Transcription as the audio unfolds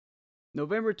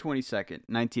November 22nd,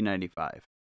 1995.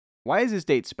 Why is this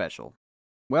date special?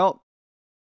 Well,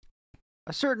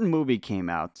 a certain movie came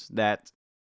out that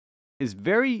is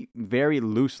very, very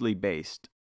loosely based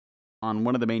on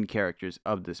one of the main characters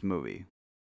of this movie.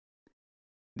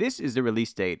 This is the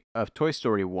release date of Toy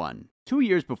Story 1, 2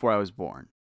 years before I was born.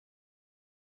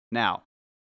 Now,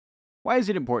 why is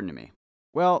it important to me?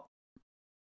 Well,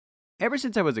 ever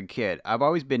since I was a kid, I've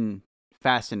always been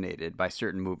fascinated by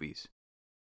certain movies.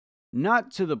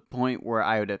 Not to the point where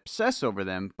I would obsess over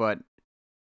them, but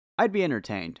I'd be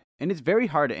entertained. And it's very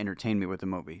hard to entertain me with a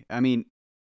movie. I mean,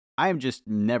 I am just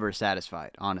never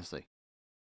satisfied, honestly.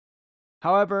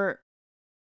 However,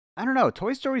 I don't know,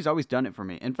 Toy Story's always done it for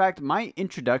me. In fact, my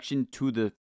introduction to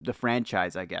the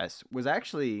franchise, I guess, was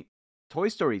actually Toy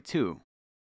Story 2.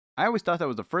 I always thought that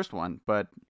was the first one, but,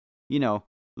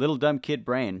 little dumb kid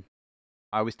brain.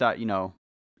 I always thought,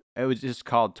 it was just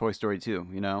called Toy Story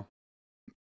 2.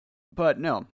 But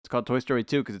no, it's called Toy Story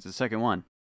 2 because it's the second one.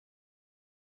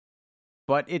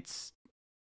 But it's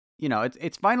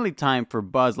finally time for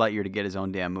Buzz Lightyear to get his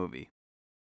own damn movie.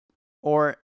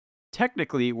 Or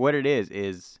technically what it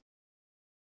is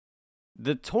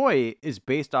the toy is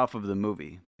based off of the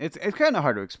movie. It's kind of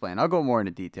hard to explain. I'll go more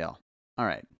into detail. All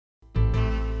right.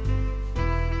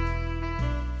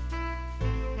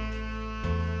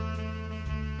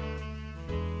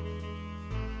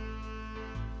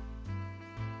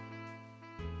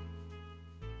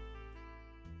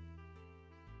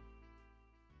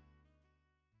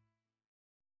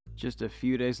 Just a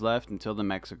few days left until the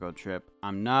Mexico trip.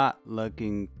 I'm not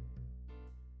looking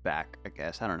back, I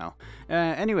guess. I don't know.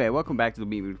 Anyway, welcome back to the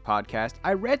Meat Mood Podcast.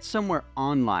 I read somewhere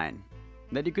online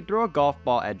that you could throw a golf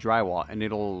ball at drywall and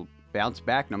it'll bounce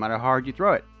back no matter how hard you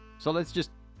throw it. So let's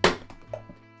just...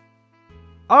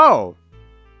 Oh!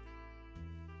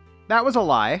 That was a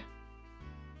lie.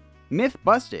 Myth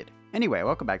busted. Anyway,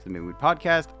 welcome back to the Meat Mood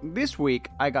Podcast. This week,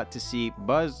 I got to see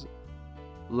Buzz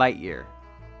Lightyear.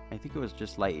 I think it was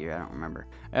just Lightyear. I don't remember.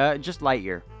 Just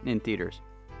Lightyear in theaters.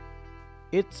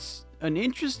 It's an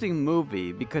interesting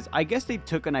movie because I guess they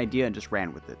took an idea and just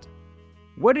ran with it.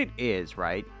 What it is,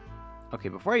 right? Okay,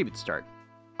 before I even start,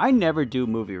 I never do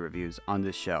movie reviews on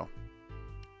this show.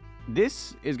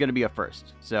 This is going to be a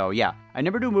first. So yeah, I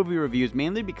never do movie reviews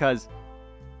mainly because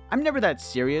I'm never that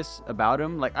serious about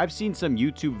them. Like, I've seen some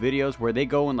YouTube videos where they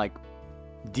go and like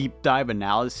deep dive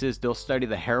analysis. They'll study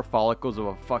the hair follicles of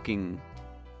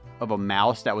a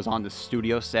mouse that was on the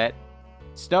studio set.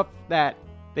 Stuff that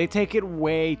they take it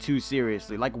way too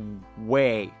seriously. Like,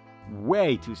 way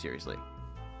too seriously.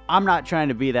 I'm not trying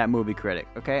to be that movie critic,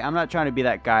 okay? I'm not trying to be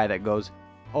that guy that goes,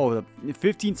 oh, the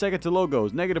 15 second to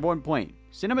logos, -1 point.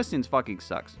 CinemaSins fucking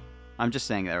sucks. I'm just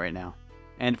saying that right now.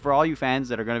 And for all you fans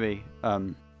that are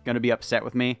gonna be upset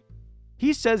with me,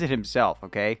 he says it himself,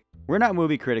 okay? We're not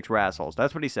movie critics, we're assholes.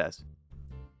 That's what he says.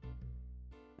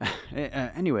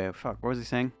 Anyway, fuck, what was he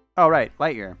saying? Oh, right,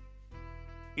 Lightyear.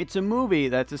 It's a movie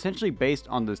that's essentially based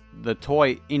on the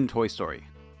toy in Toy Story.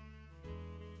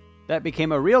 That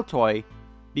became a real toy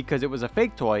because it was a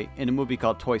fake toy in a movie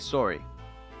called Toy Story.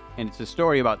 And it's a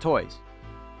story about toys.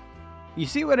 You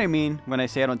see what I mean when I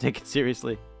say I don't take it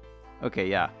seriously? Okay,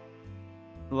 yeah.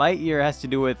 Lightyear has to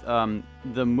do with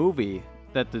the movie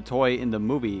that the toy in the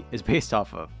movie is based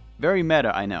off of. Very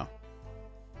meta, I know.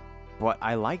 But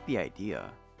I like the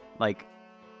idea. Like,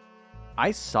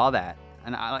 I saw that,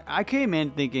 and I came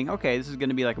in thinking, okay, this is going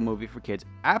to be like a movie for kids.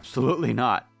 Absolutely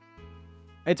not.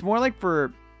 It's more like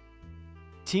for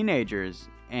teenagers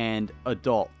and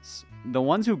adults, the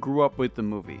ones who grew up with the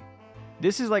movie.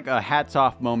 This is like a hats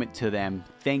off moment to them,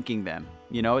 thanking them.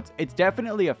 You know, it's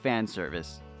definitely a fan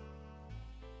service.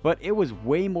 But it was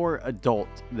way more adult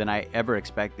than I ever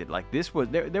expected. Like, this was,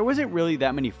 there wasn't really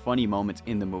that many funny moments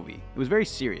in the movie. It was very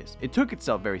serious. It took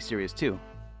itself very serious too.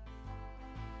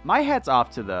 My hat's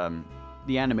off to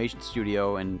the animation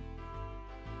studio and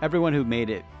everyone who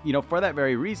made it, for that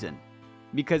very reason.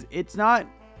 Because it's not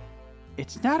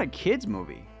a kid's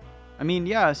movie. I mean,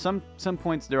 yeah, some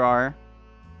points there are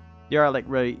like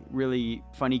really, really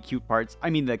funny, cute parts. I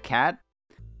mean, the cat,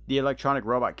 the electronic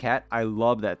robot cat, I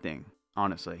love that thing,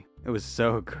 honestly. It was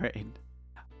so great.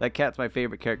 That cat's my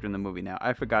favorite character in the movie now.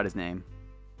 I forgot his name.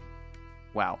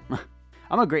 Wow.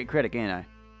 I'm a great critic, ain't I?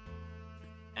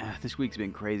 This week's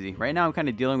been crazy. Right now, I'm kind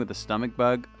of dealing with a stomach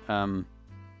bug.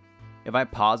 If I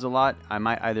pause a lot, I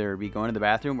might either be going to the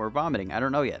bathroom or vomiting. I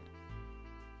don't know yet.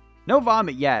 No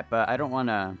vomit yet, but I don't want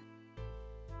to...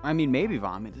 I mean, maybe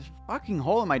vomit. There's a fucking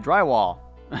hole in my drywall.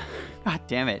 God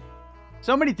damn it.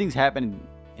 So many things happen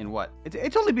in what?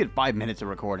 It's only been 5 minutes of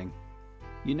recording.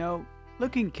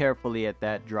 Looking carefully at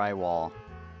that drywall,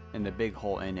 and the big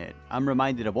hole in it, I'm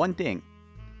reminded of one thing.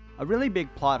 A really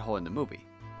big plot hole in the movie.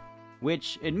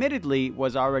 Which, admittedly,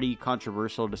 was already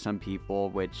controversial to some people,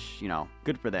 which,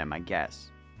 good for them, I guess.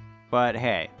 But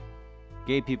hey,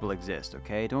 gay people exist,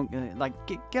 okay? Don't,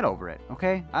 get over it,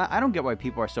 okay? I don't get why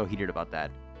people are so heated about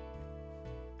that.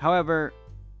 However,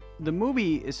 the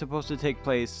movie is supposed to take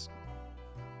place,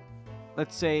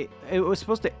 let's say, it was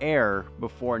supposed to air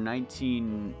before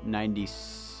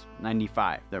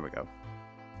 1995. There we go.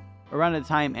 Around the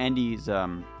time Andy's,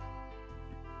 10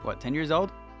 years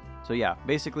old? So yeah,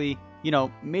 basically,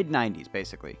 mid-90s,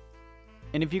 basically.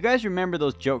 And if you guys remember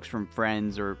those jokes from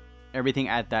Friends or everything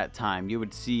at that time, you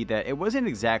would see that it wasn't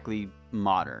exactly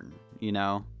modern,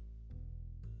 I'm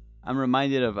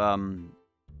reminded of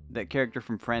that character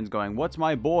from Friends going, "What's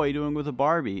my boy doing with a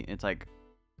Barbie?" It's like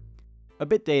a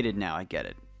bit dated now, I get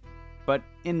it. But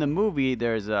in the movie,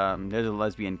 there's a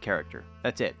lesbian character.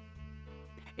 That's it.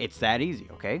 It's that easy,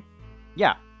 okay?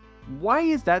 Yeah. Why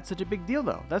is that such a big deal,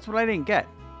 though? That's what I didn't get.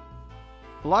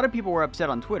 A lot of people were upset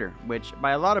on Twitter, which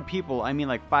by a lot of people, I mean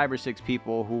like 5 or 6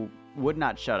 people who would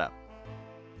not shut up.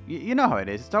 You know how it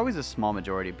is. It's always a small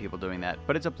majority of people doing that.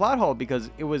 But it's a plot hole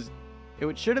because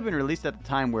it should have been released at the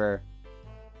time where,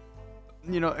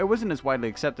 it wasn't as widely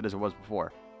accepted as it was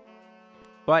before.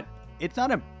 But it's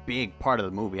not a big part of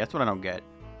the movie. That's what I don't get.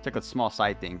 It's like a small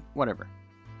side thing. Whatever.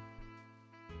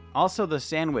 Also, the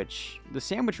sandwich. The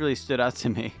sandwich really stood out to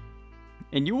me.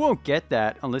 And you won't get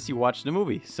that unless you watch the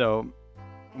movie. So,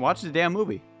 watch the damn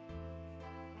movie.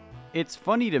 It's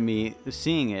funny to me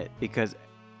seeing it because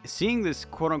seeing this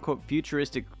quote-unquote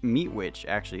futuristic meat witch,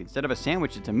 actually, instead of a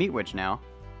sandwich, it's a meat witch now.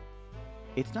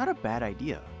 It's not a bad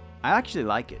idea. I actually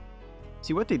like it.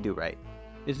 See, what they do, right,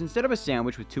 is instead of a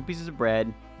sandwich with 2 pieces of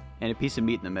bread and a piece of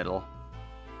meat in the middle,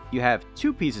 you have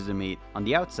 2 pieces of meat on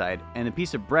the outside and a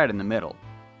piece of bread in the middle.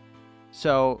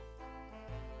 So,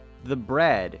 the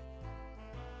bread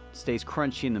stays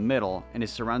crunchy in the middle and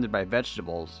is surrounded by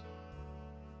vegetables.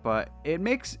 But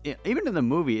even in the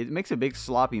movie, it makes a big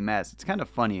sloppy mess. It's kind of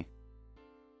funny.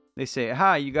 They say,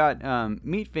 "Hi, you got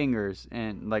meat fingers,"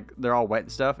 and like they're all wet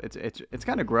and stuff. It's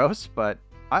kind of gross, but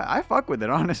I fuck with it,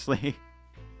 honestly.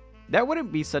 That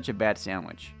wouldn't be such a bad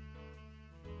sandwich.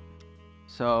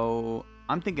 So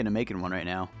I'm thinking of making one right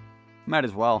now. Might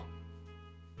as well.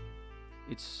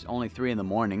 It's only 3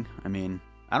 a.m. I mean,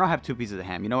 I don't have 2 pieces of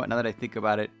ham. You know what? Now that I think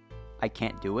about it, I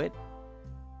can't do it.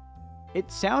 It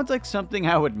sounds like something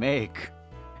I would make.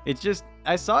 It's just,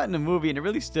 I saw it in the movie and it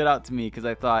really stood out to me because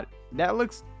I thought, that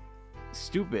looks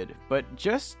stupid, but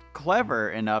just clever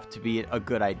enough to be a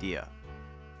good idea.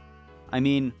 I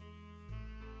mean,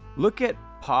 look at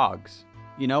Pogs,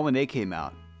 when they came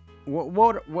out.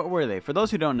 What were they? For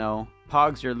those who don't know,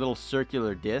 Pogs are little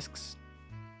circular discs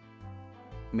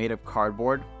made of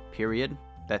cardboard, period.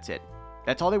 That's it.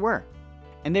 That's all they were.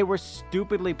 And they were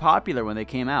stupidly popular when they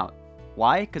came out.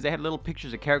 Why? Because they had little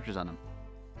pictures of characters on them.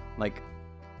 Like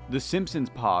The Simpsons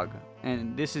Pog.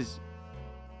 And this is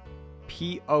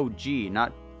P-O-G,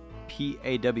 not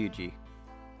P-A-W-G.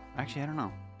 Actually, I don't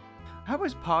know. How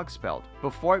was Pog spelled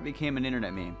before it became an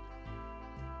internet meme?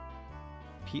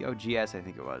 P-O-G-S, I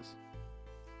think it was.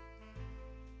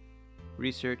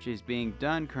 Research is being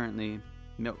done currently.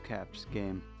 Milk Caps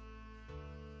game.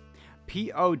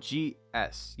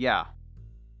 P-O-G-S, yeah.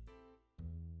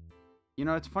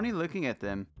 It's funny looking at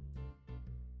them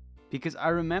because I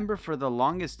remember for the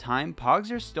longest time,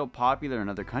 Pogs are still popular in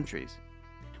other countries.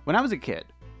 When I was a kid,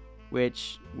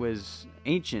 which was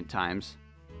ancient times,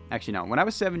 actually no, when I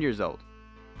was 7 years old,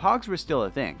 Pogs were still a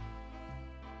thing.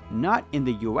 Not in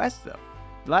the US though.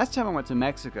 The last time I went to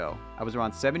Mexico, I was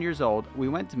around 7 years old. We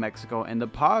went to Mexico and the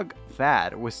Pog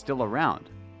fad was still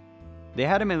around. They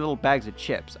had them in little bags of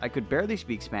chips. I could barely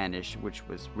speak Spanish, which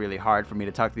was really hard for me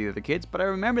to talk to the other kids, but I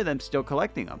remember them still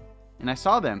collecting them. And I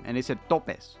saw them, and they said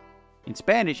topes. In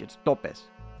Spanish, it's topes.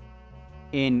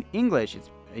 In English, it's,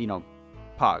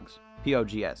 Pogs.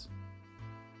 P-O-G-S.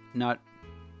 Not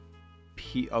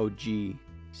P-O-G-C-H-A-M-P.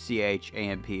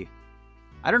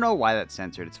 I don't know why that's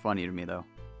censored. It's funny to me, though.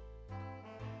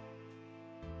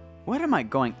 What am I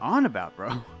going on about,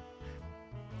 bro?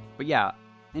 But yeah.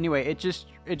 Anyway, it just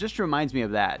reminds me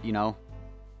of that,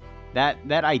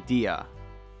 that idea.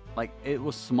 Like, it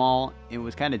was small, it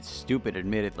was kind of stupid,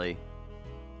 admittedly,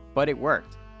 but it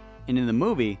worked. And in the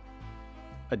movie,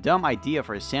 a dumb idea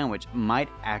for a sandwich might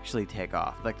actually take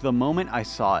off. Like, the moment I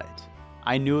saw it,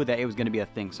 I knew that it was going to be a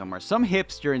thing somewhere. Some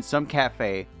hipster in some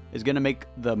cafe is going to make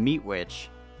the meat witch,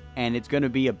 and it's going to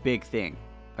be a big thing,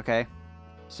 okay?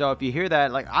 So if you hear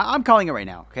that, like, I'm calling it right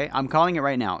now, okay? I'm calling it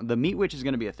right now. The meat witch is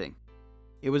going to be a thing.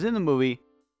 It was in the movie.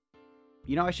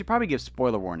 I should probably give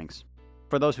spoiler warnings.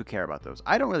 for those who care about those.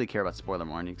 I don't really care about spoiler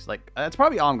warnings. Like, that's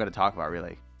probably all I'm going to talk about,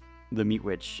 really. The Meat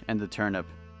Witch and the turnip.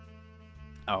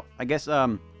 Oh, I guess,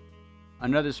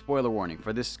 another spoiler warning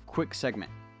for this quick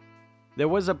segment. There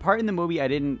was a part in the movie I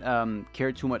didn't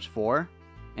care too much for,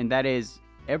 and that is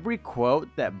every quote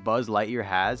that Buzz Lightyear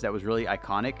has that was really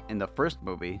iconic in the first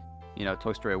movie, you know,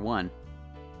 Toy Story 1,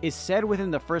 is said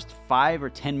within the first 5 or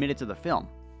 10 minutes of the film.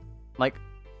 Like,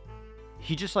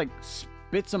 he just, like,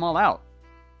 spits them all out.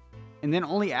 And then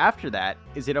only after that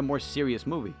is it a more serious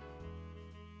movie.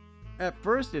 At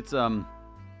first, it's, I'm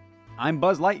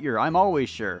Buzz Lightyear, I'm always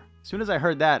sure. As soon as I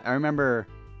heard that, I remember,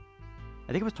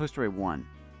 I think it was Toy Story 1.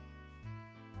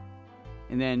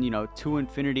 And then, you know, To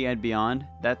Infinity and Beyond,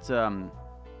 that's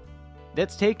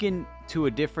taken to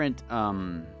a different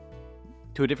meaning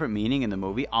in the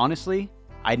movie. Honestly,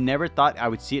 I never thought I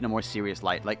would see it in a more serious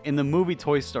light. Like, in the movie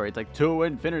Toy Story, it's like, To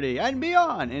Infinity and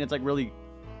Beyond, and it's, like, really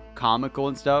comical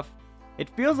and stuff. It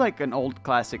feels like an old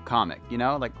classic comic, you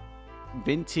know? Like,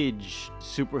 vintage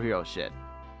superhero shit.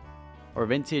 Or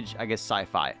vintage, I guess,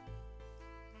 sci-fi.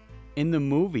 In the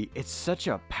movie, it's such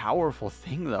a powerful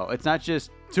thing, though. It's not just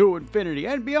To Infinity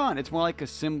and Beyond. It's more like a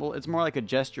symbol. It's more like a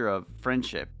gesture of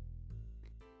friendship.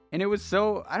 And it was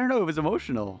so, I don't know, it was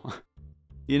emotional.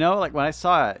 You know, like when I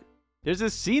saw it, there's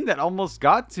this scene that almost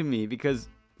got to me because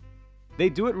they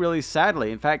do it really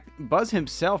sadly. In fact, Buzz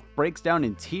himself breaks down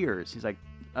in tears. He's like,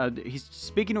 he's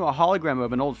speaking to a hologram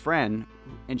of an old friend,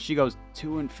 and she goes,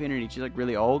 To Infinity. She's like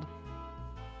really old.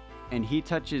 And he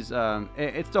touches,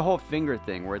 it's the whole finger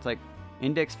thing where it's like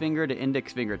index finger to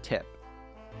index finger tip.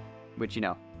 Which, you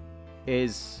know,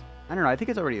 is, I don't know, I think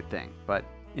it's already a thing. But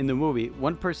in the movie,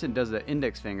 one person does the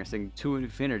index finger saying To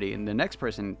Infinity, and the next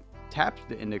person taps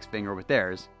the index finger with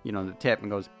theirs, you know, the tip,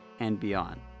 and goes, and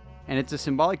beyond. And it's a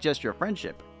symbolic gesture of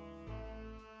friendship.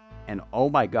 And oh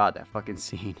my god, that fucking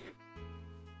scene.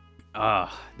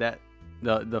 That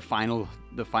the final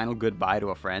goodbye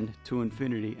to a friend, To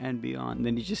Infinity and Beyond. And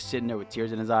then he's just sitting there with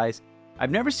tears in his eyes. I've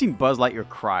never seen Buzz Lightyear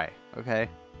cry, okay?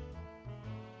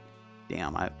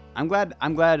 Damn, I'm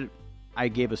glad I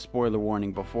gave a spoiler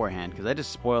warning beforehand, because I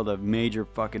just spoiled a major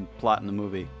fucking plot in the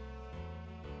movie.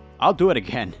 I'll do it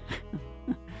again.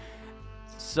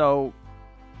 So,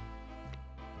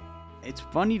 it's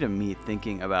funny to me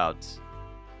thinking about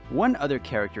one other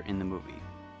character in the movie.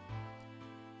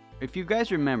 If you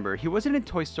guys remember, he wasn't in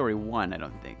Toy Story 1, I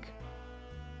don't think.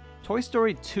 Toy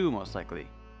Story 2, most likely,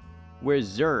 where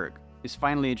Zurg is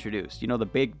finally introduced. You know, the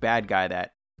big bad guy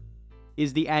that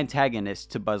is the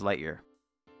antagonist to Buzz Lightyear.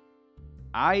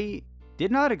 I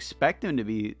did not expect him to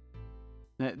be...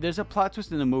 There's a plot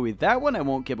twist in the movie. That one I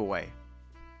won't give away.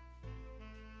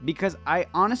 Because I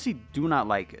honestly do not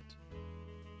like it.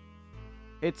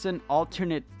 It's an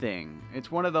alternate thing.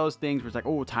 It's one of those things where it's like,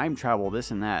 oh, time travel,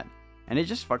 this and that. And it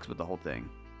just fucks with the whole thing.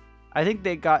 I think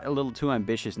they got a little too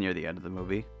ambitious near the end of the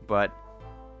movie. But,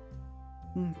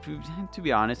 to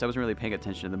be honest, I wasn't really paying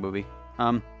attention to the movie.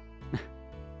 I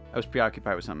was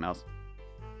preoccupied with something else.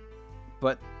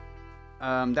 But,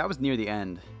 that was near the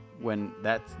end when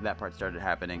that part started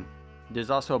happening. There's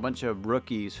also a bunch of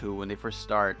rookies who, when they first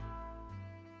start,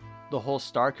 the whole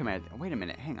Star Command... Wait a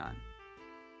minute, hang on.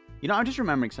 You know, I'm just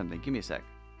remembering something. Give me a sec.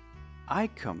 I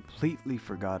completely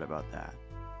forgot about that.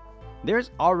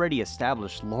 There's already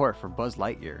established lore for Buzz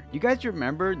Lightyear. You guys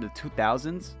remember the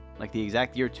 2000s? Like the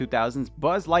exact year 2000s?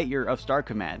 Buzz Lightyear of Star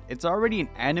Command. It's already an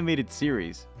animated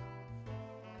series.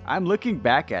 I'm looking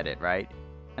back at it, right?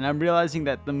 And I'm realizing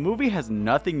that the movie has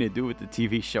nothing to do with the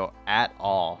TV show at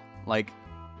all. Like,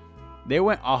 they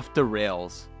went off the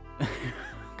rails.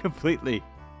 Completely.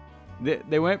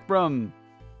 They went from...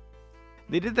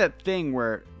 They did that thing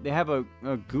where they have a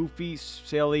goofy,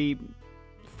 silly,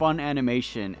 fun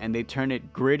animation, and they turn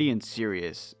it gritty and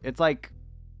serious. It's like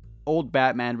old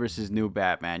Batman versus new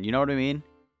Batman. You know what I mean?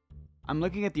 I'm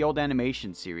looking at the old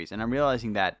animation series, and I'm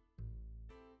realizing that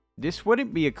this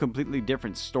wouldn't be a completely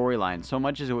different storyline so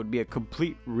much as it would be a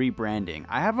complete rebranding.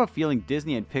 I have a feeling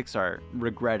Disney and Pixar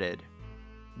regretted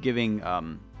giving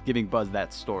Buzz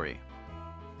that story.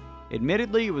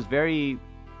 Admittedly, it was very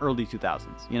early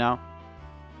 2000s, you know?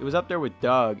 It was up there with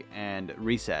Doug and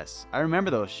Recess. I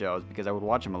remember those shows because I would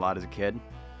watch them a lot as a kid.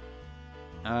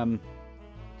 Don't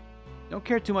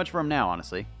care too much for them now,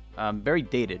 honestly. Very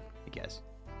dated, I guess.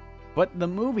 But the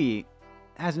movie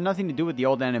has nothing to do with the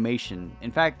old animation.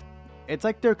 In fact, it's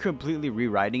like they're completely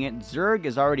rewriting it. Zurg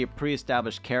is already a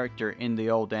pre-established character in the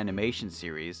old animation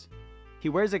series. He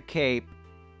wears a cape.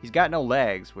 He's got no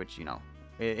legs, which, you know,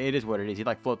 it is what it is. He,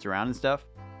 like, floats around and stuff.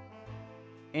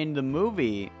 In the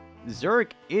movie,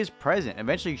 Zurg is present.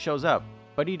 Eventually he shows up,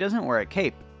 but he doesn't wear a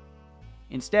cape.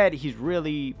 Instead, he's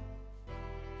really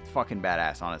fucking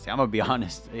badass, honestly. I'm gonna be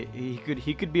honest. He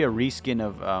could be a reskin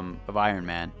of Iron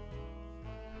Man.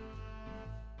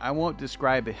 I won't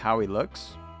describe how he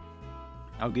looks.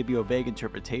 I'll give you a vague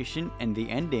interpretation. And the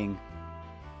ending,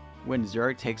 when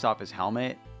Zurg takes off his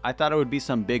helmet, I thought it would be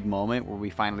some big moment where we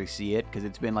finally see it, because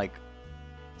it's been like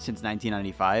since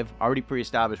 1995, already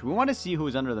pre-established. We want to see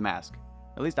who's under the mask.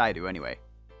 At least I do, anyway.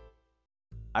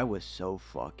 I was so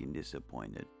fucking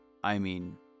disappointed. I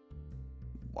mean,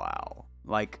 wow.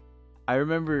 Like, I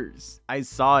remember I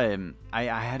saw him. I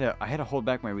had to hold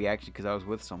back my reaction because I was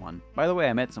with someone. By the way,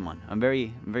 I met someone. I'm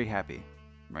very happy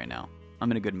right now. I'm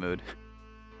in a good mood.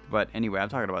 But anyway, I'm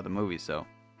talking about the movie, so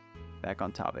back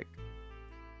on topic.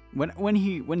 When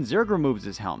Zurg removes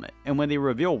his helmet and when they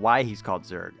reveal why he's called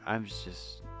Zurg, I was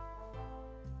just,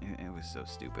 it was so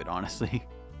stupid, honestly.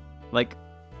 Like,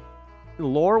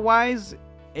 lore-wise,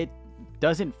 it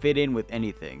doesn't fit in with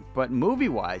anything, but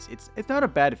movie-wise, it's not a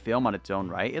bad film on its own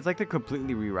right. It's like they're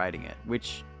completely rewriting it,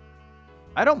 which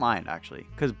I don't mind, actually,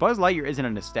 because Buzz Lightyear isn't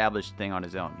an established thing on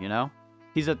his own, you know?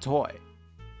 He's a toy.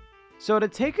 So to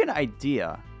take an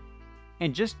idea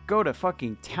and just go to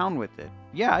fucking town with it,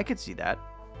 yeah, I could see that.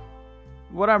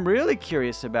 What I'm really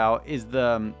curious about is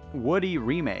the Woody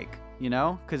remake, you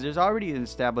know? Because there's already an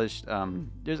established,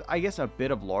 there's, I guess, a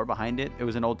bit of lore behind it. It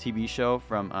was an old TV show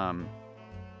from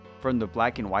the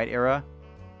black and white era,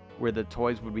 where the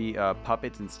toys would be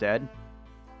puppets instead.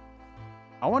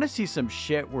 I want to see some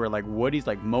shit where like Woody's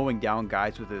like mowing down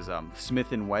guys with his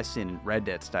Smith & Wesson Red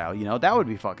Dead style, you know? That would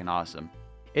be fucking awesome.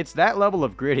 It's that level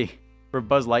of gritty for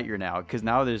Buzz Lightyear now, because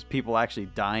now there's people actually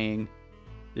dying.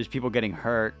 There's people getting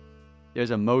hurt.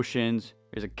 There's emotions.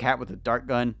 There's a cat with a dart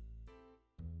gun.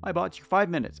 I bought you 5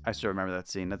 minutes. I still remember that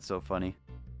scene. That's so funny.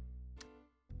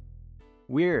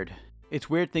 Weird. It's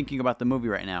weird thinking about the movie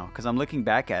right now, because I'm looking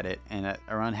back at it, and at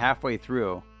around halfway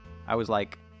through, I was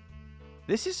like,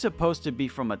 this is supposed to be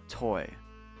from a toy.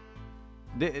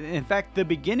 In fact, the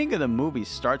beginning of the movie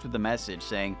starts with a message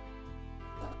saying,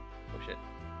 oh shit,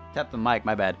 tap the mic,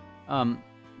 my bad.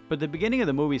 But the beginning of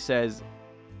the movie says,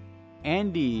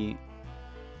 Andy,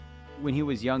 when he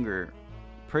was younger,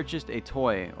 was purchased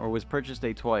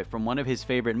a toy from one of his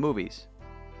favorite movies.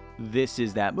 This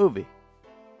is that movie.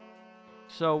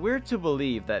 So we're to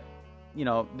believe that, you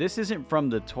know, this isn't from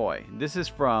the toy. This is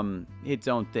from its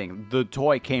own thing. The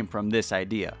toy came from this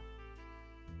idea.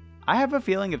 I have a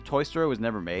feeling if Toy Story was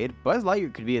never made, Buzz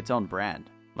Lightyear could be its own brand.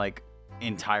 Like,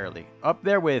 entirely. Up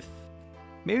there with,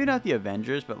 maybe not the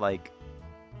Avengers, but like,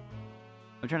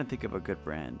 I'm trying to think of a good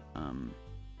brand.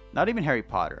 Not even Harry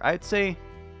Potter. I'd say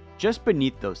just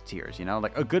beneath those tiers, you know?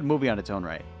 Like a good movie on its own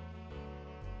right.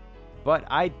 But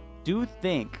I do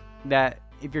think that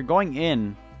if you're going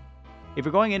in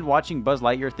watching Buzz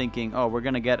Lightyear thinking, oh, we're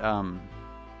going to get,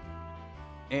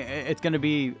 it's going to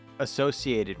be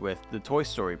associated with the Toy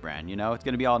Story brand, you know? It's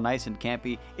going to be all nice and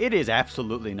campy. It is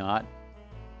absolutely not.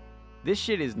 This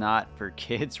shit is not for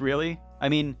kids, really. I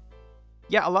mean,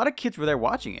 yeah, a lot of kids were there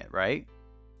watching it, right?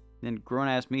 And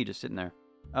grown-ass me just sitting there.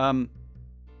 But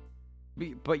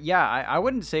yeah, I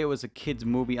wouldn't say it was a kid's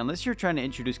movie unless you're trying to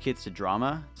introduce kids to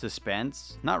drama,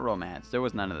 suspense, not romance. There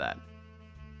was none of that.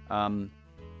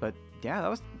 But yeah,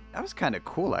 that was kind of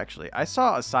cool, actually. I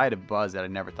saw a side of Buzz that I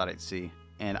never thought I'd see,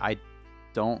 and I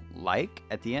don't like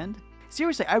at the end.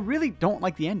 Seriously, I really don't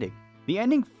like the ending. The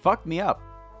ending fucked me up.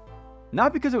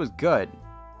 Not because it was good,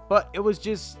 but it was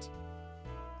just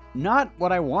not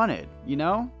what I wanted, you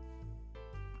know?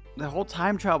 The whole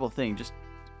time travel thing just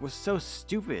was so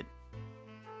stupid.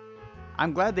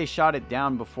 I'm glad they shot it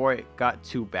down before it got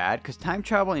too bad, because time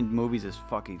travel in movies is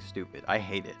fucking stupid. I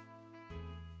hate it.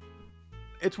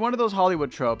 It's one of those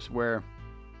Hollywood tropes where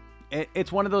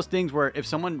it's one of those things where if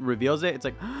someone reveals it, it's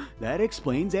like, that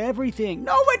explains everything.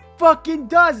 No, it fucking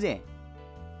doesn't.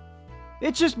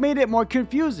 It just made it more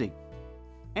confusing.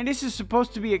 And this is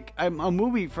supposed to be a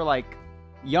movie for like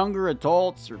younger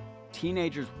adults or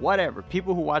teenagers, whatever.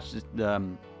 People who watch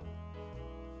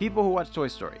Toy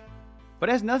Story. But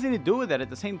it has nothing to do with that at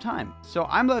the same time. So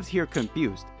I'm left here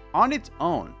confused. On its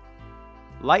own,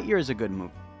 Lightyear is a good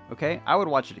movie, okay? I would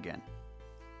watch it again.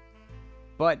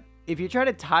 But if you try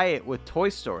to tie it with Toy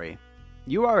Story,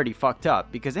 you already fucked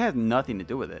up because it has nothing to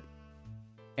do with it.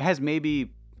 It has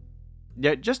maybe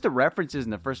just the references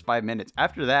in the first 5 minutes.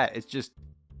 After that, it's just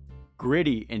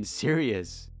gritty and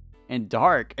serious and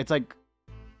dark. It's like,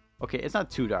 okay, it's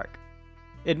not too dark.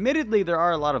 Admittedly, there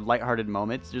are a lot of lighthearted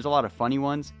moments. There's a lot of funny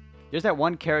ones. There's that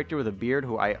one character with a beard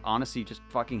who I honestly just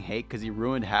fucking hate because he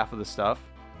ruined half of the stuff.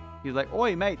 He's like,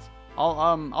 "Oi, mates,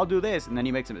 I'll do this," and then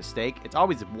he makes a mistake. It's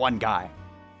always one guy.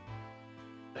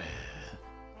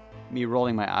 Me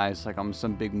rolling my eyes like I'm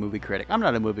some big movie critic. I'm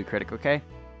not a movie critic, okay?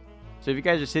 So if you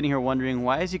guys are sitting here wondering,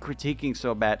 why is he critiquing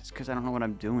so bad? It's because I don't know what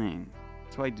I'm doing.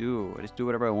 That's what I do. I just do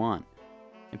whatever I want.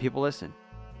 And people listen.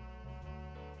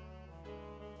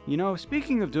 You know,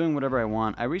 speaking of doing whatever I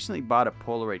want, I recently bought a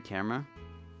Polaroid camera.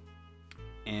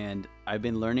 And I've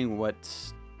been learning what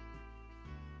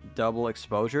double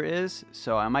exposure is.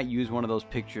 So I might use one of those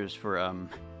pictures for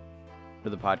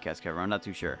the podcast cover. I'm not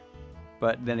too sure.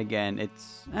 But then again,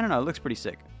 I don't know, it looks pretty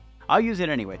sick. I'll use it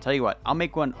anyway. Tell you what, I'll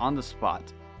make one on the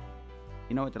spot.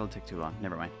 You know what? That'll take too long.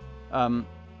 Never mind.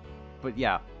 But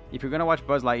yeah, if you're going to watch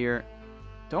Buzz Lightyear,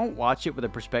 don't watch it with a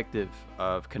perspective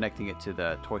of connecting it to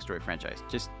the Toy Story franchise.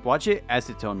 Just watch it as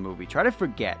its own movie. Try to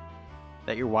forget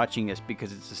that you're watching this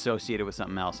because it's associated with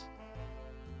something else.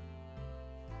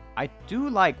 I do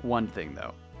like one thing,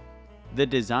 though. The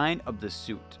design of the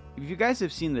suit. If you guys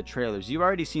have seen the trailers, you've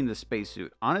already seen the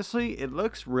spacesuit. Honestly, it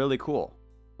looks really cool.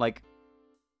 Like,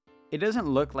 it doesn't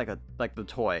look like the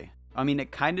toy. I mean,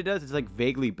 it kind of does. It's like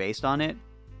vaguely based on it.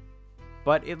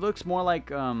 But it looks more like,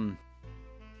 well,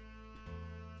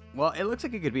 it looks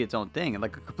like it could be its own thing,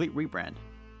 like a complete rebrand.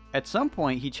 At some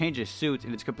point, he changes suits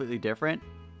and it's completely different.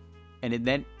 And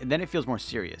then it feels more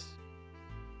serious.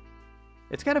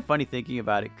 It's kind of funny thinking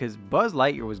about it because Buzz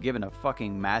Lightyear was given a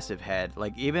fucking massive head.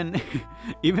 Like, even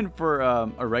for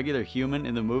a regular human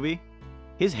in the movie,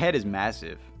 his head is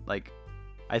massive. Like,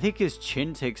 I think his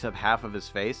chin takes up half of his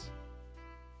face.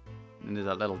 And there's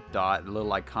a little dot, a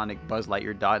little iconic Buzz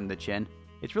Lightyear dot in the chin.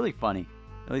 It's really funny,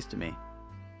 at least to me.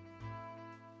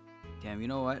 Damn, you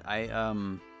know what?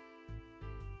 I'm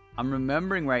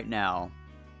remembering right now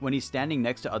when he's standing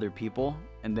next to other people,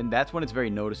 and then that's when it's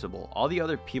very noticeable. All the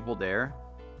other people there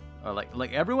are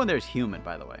like everyone there is human,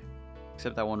 by the way,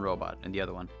 except that one robot and the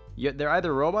other one. They're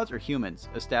either robots or humans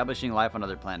establishing life on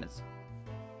other planets.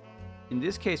 In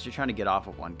this case, you're trying to get off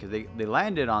of one because they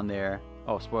landed on there.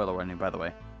 Oh, spoiler warning, by the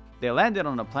way. They landed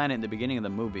on a planet in the beginning of the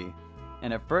movie,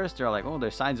 and at first they're like, oh,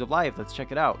 there's signs of life, let's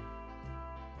check it out.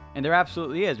 And there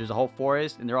absolutely is. There's a whole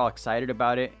forest, and they're all excited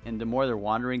about it, and the more they're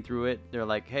wandering through it, they're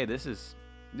like, hey, this is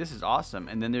awesome.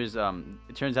 And then there's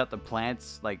it turns out the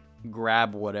plants like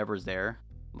grab whatever's there,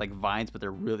 like vines, but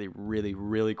they're really, really,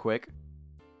 really quick.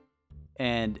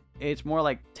 And it's more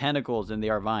like tentacles than they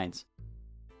are vines.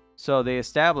 So they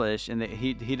establish, and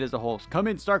he does the whole come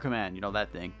in, Star Command, you know,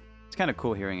 that thing. It's kind of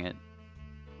cool hearing it.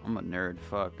 I'm a nerd,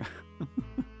 fuck.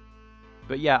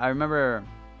 But yeah, I remember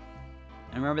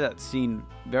that scene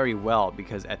very well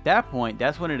because at that point,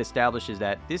 that's when it establishes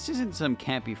that this isn't some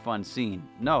campy fun scene.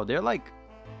 No, they're like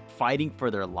fighting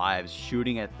for their lives,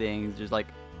 shooting at things. There's like,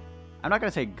 I'm not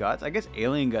gonna say guts. I guess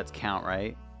alien guts count,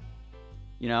 right?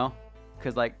 You know,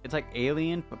 because like it's like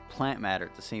alien but plant matter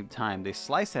at the same time. They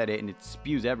slice at it and it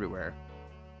spews everywhere.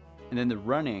 And then they're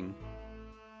running.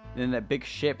 And then that big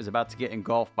ship is about to get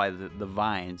engulfed by the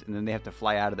vines, and then they have to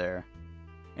fly out of there.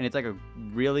 And it's like a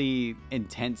really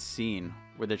intense scene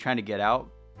where they're trying to get out,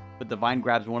 but the vine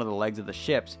grabs one of the legs of the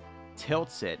ships,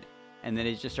 tilts it, and then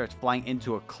it just starts flying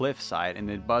into a cliffside, and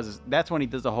then Buzz, that's when he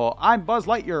does the whole, I'm Buzz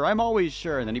Lightyear, I'm always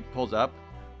sure, and then he pulls up,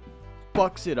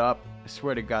 fucks it up. I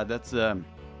swear to God, that's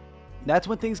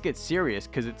when things get serious,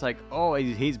 because it's like, oh,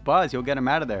 he's Buzz, he'll get him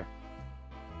out of there.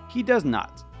 He does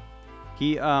not.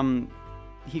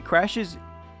 He crashes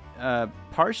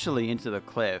partially into the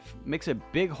cliff, makes a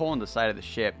big hole in the side of the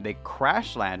ship. They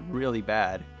crash land really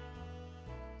bad.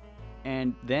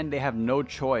 And then they have no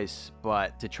choice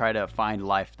but to try to find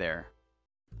life there.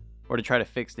 Or to try to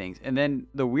fix things. And then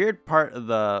the weird part of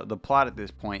the plot at this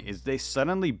point is they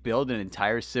suddenly build an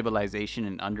entire civilization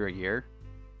in under a year.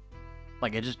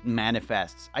 Like, it just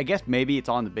manifests. I guess maybe it's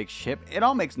on the big ship. It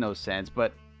all makes no sense,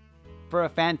 but for a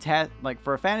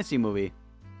fantasy movie,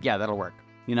 yeah, that'll work.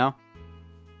 You know?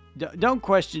 Don't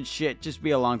question shit, just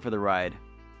be along for the ride.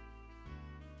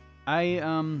 I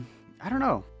don't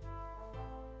know.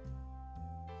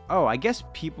 Oh, I guess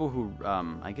people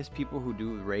who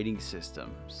do rating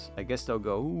systems, I guess they'll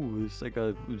go, ooh, it's like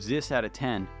a this out of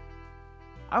 10.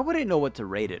 I wouldn't know what to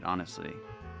rate it, honestly.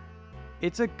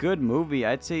 It's a good movie.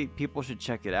 I'd say people should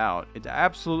check it out. It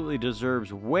absolutely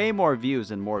deserves way more views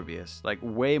than Morbius. Like,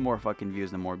 way more fucking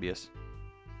views than Morbius.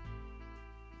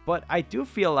 But I do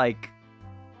feel like,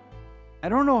 I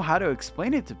don't know how to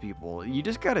explain it to people. You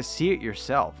just gotta see it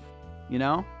yourself, you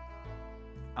know?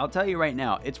 I'll tell you right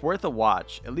now, it's worth a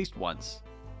watch, at least once.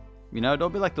 You know,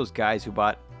 don't be like those guys who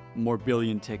bought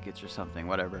Morbillion tickets or something,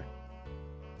 whatever.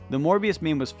 The Morbius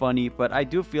meme was funny, but I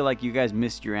do feel like you guys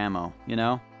missed your ammo, you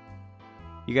know?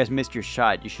 You guys missed your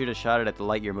shot. You should have shot it at the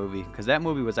Lightyear movie, because that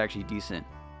movie was actually decent.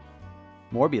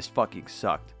 Morbius fucking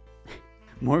sucked.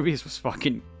 Morbius was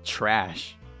fucking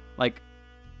trash. Like,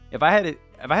 if I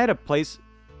had a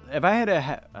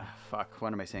fuck,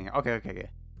 what am I saying here? Okay.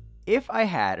 If I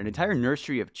had an entire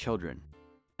nursery of children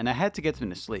and I had to get them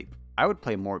to sleep, I would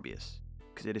play Morbius.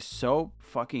 Because it is so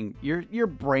fucking... You're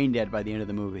brain dead by the end of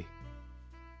the movie.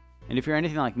 And if you're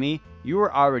anything like me, you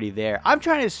were already there. I'm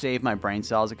trying to save my brain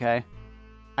cells, okay?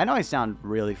 I know I sound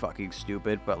really fucking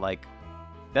stupid, but like...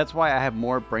 That's why I have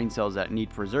more brain cells that need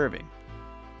preserving.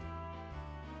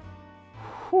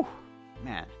 Whew.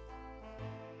 Man.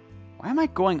 Why am I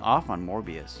going off on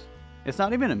Morbius? It's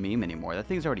not even a meme anymore. That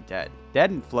thing's already dead.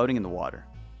 Dead and floating in the water.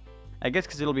 I guess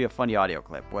because it'll be a funny audio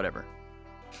clip. Whatever.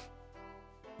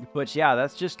 But yeah,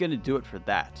 that's just going to do it for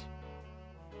that.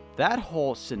 That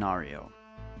whole scenario.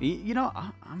 You know,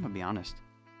 I'm going to be honest.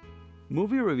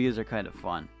 Movie reviews are kind of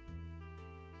fun.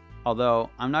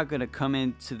 Although, I'm not going to come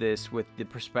into this with the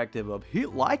perspective of,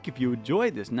 hit like if you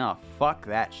enjoyed this. No, fuck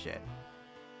that shit.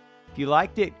 If you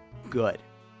liked it, good.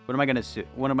 What am I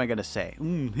going to say?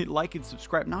 Hit like and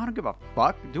subscribe. No, I don't give a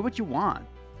fuck. Do what you want.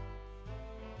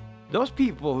 Those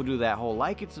people who do that whole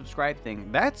like and subscribe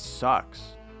thing, that sucks.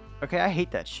 Okay, I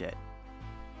hate that shit.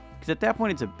 Because at that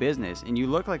point, it's a business, and you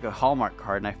look like a Hallmark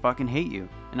card, and I fucking hate you.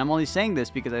 And I'm only saying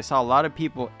this because I saw a lot of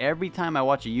people, every time I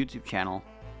watch a YouTube channel,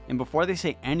 and before they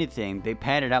say anything, they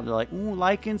pan it out. They're like, ooh,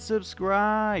 like and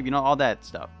subscribe. You know, all that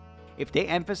stuff. If they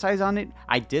emphasize on it,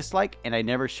 I dislike, and I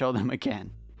never show them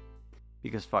again.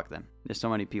 Because fuck them. There's so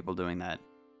many people doing that.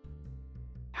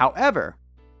 However,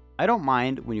 I don't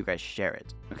mind when you guys share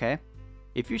it, okay?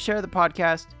 If you share the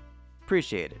podcast,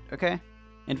 appreciate it, okay?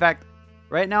 In fact,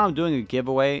 right now I'm doing a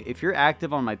giveaway. If you're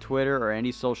active on my Twitter or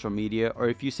any social media, or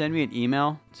if you send me an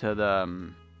email to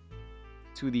the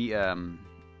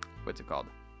what's it called?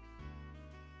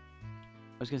 I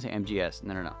was going to say MGS.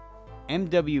 No.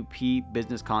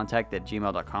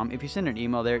 mwpbusinesscontact@gmail.com. If you send an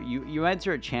email there, you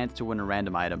enter a chance to win a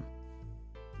random item.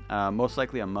 Most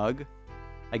likely a mug.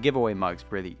 I give away mugs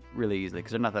really easily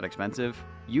because they're not that expensive.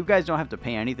 You guys don't have to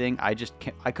pay anything. I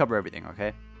cover everything,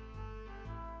 okay?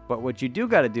 But what you do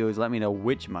got to do is let me know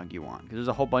which mug you want, because there's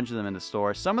a whole bunch of them in the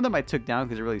store. Some of them I took down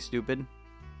because they're really stupid.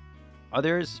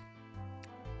 Others,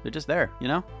 they're just there, you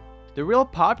know? The real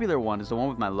popular one is the one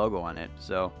with my logo on it,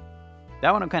 so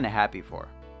that one I'm kind of happy for.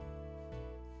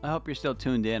 I hope you're still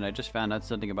tuned in. I just found out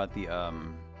something about the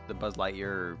Buzz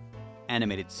Lightyear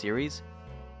animated series.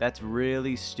 That's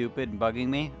really stupid and bugging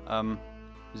me.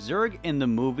 Zurg in the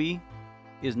movie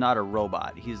is not a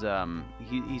robot. He's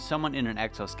someone in an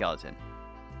exoskeleton.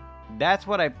 That's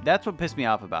what pissed me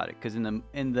off about it. Because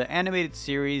in the animated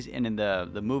series and in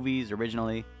the movies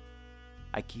originally,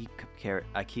 I keep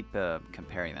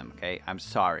comparing them. Okay, I'm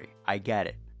sorry. I get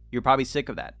it. You're probably sick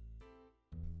of that.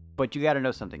 But you got to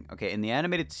know something. Okay, in the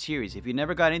animated series, if you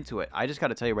never got into it, I just got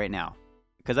to tell you right now,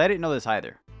 because I didn't know this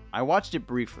either. I watched it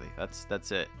briefly.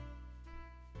 That's it.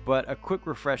 But a quick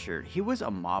refresher. He was a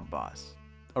mob boss.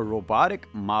 A robotic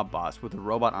mob boss with a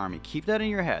robot army. Keep that in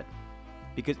your head.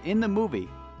 Because in the movie,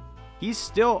 he's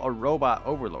still a robot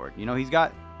overlord. You know, he's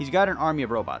got an army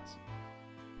of robots.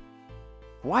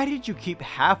 Why did you keep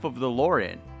half of the lore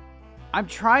in? I'm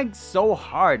trying so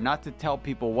hard not to tell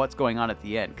people what's going on at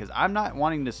the end, because I'm not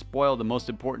wanting to spoil the most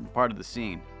important part of the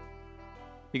scene.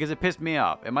 Because it pissed me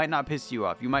off. It might not piss you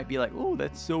off. You might be like, "Oh,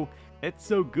 that's so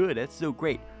good. That's so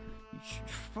great."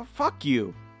 Fuck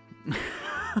you.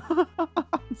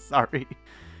 Sorry.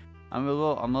 I'm a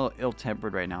little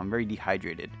ill-tempered right now. I'm very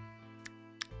dehydrated.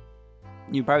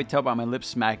 You can probably tell by my lips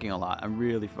smacking a lot. I'm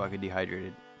really fucking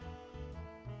dehydrated.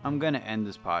 I'm gonna end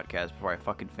this podcast before I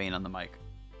fucking faint on the mic.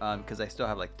 Because I still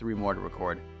have like 3 more to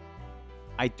record.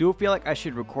 I do feel like I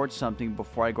should record something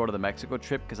before I go to the Mexico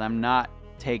trip, because I'm not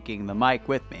taking the mic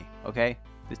with me, okay?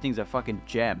 This thing's a fucking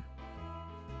gem.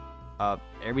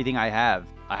 Everything I have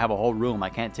a whole room. I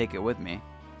can't take it with me.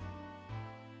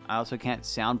 I also can't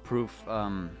soundproof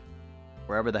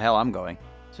wherever the hell I'm going.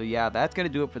 So yeah, that's going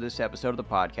to do it for this episode of the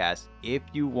podcast. If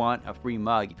you want a free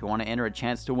mug, if you want to enter a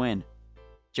chance to win,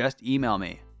 just email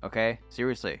me, okay?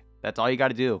 Seriously, that's all you got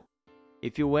to do.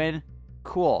 If you win,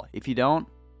 cool. If you don't,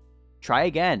 try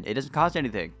again. It doesn't cost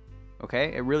anything.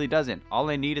 Okay? It really doesn't. All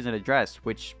I need is an address,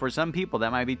 which for some people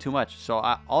that might be too much. So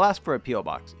I'll ask for a P.O.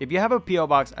 box. If you have a P.O.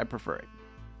 box, I prefer it.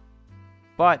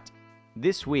 But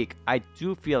this week, I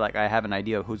do feel like I have an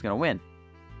idea of who's going to win.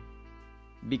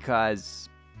 Because,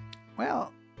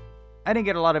 well, I didn't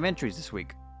get a lot of entries this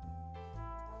week.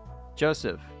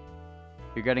 Joseph,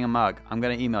 you're getting a mug. I'm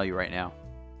going to email you right now.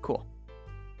 Cool.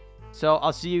 So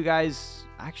I'll see you guys.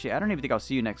 Actually, I don't even think I'll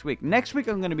see you next week. Next week,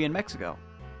 I'm going to be in Mexico.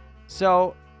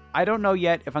 So I don't know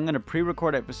yet if I'm going to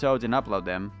pre-record episodes and upload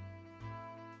them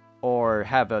or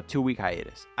have a 2-week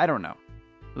hiatus. I don't know.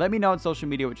 Let me know on social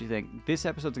media what you think. This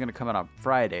episode's going to come out on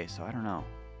Friday, so I don't know,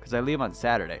 because I leave on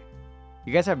Saturday.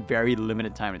 You guys have very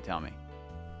limited time to tell me.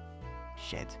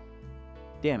 Shit.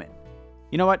 Damn it.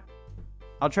 You know what?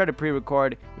 I'll try to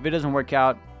pre-record. If it doesn't work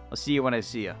out, I'll see you when I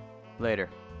see you. Later.